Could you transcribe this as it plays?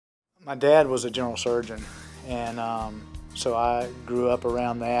My dad was a general surgeon, and so I grew up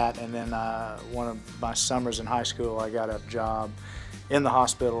around that, and then one of my summers in high school I got a job in the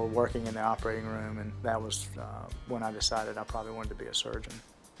hospital working in the operating room, and that was when I decided I probably wanted to be a surgeon.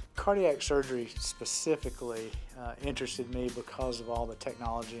 Cardiac surgery specifically interested me because of all the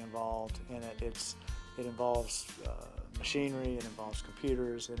technology involved in it. It involves machinery, it involves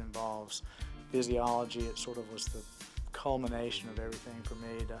computers, it involves physiology. It sort of was the culmination of everything for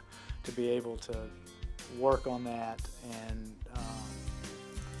me to be able to work on that and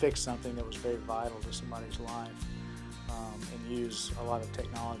fix something that was very vital to somebody's life and use a lot of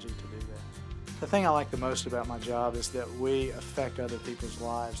technology to do that. The thing I like the most about my job is that we affect other people's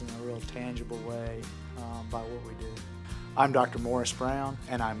lives in a real tangible way by what we do. I'm Dr. Morris Brown,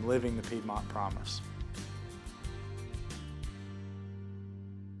 and I'm living the Piedmont Promise.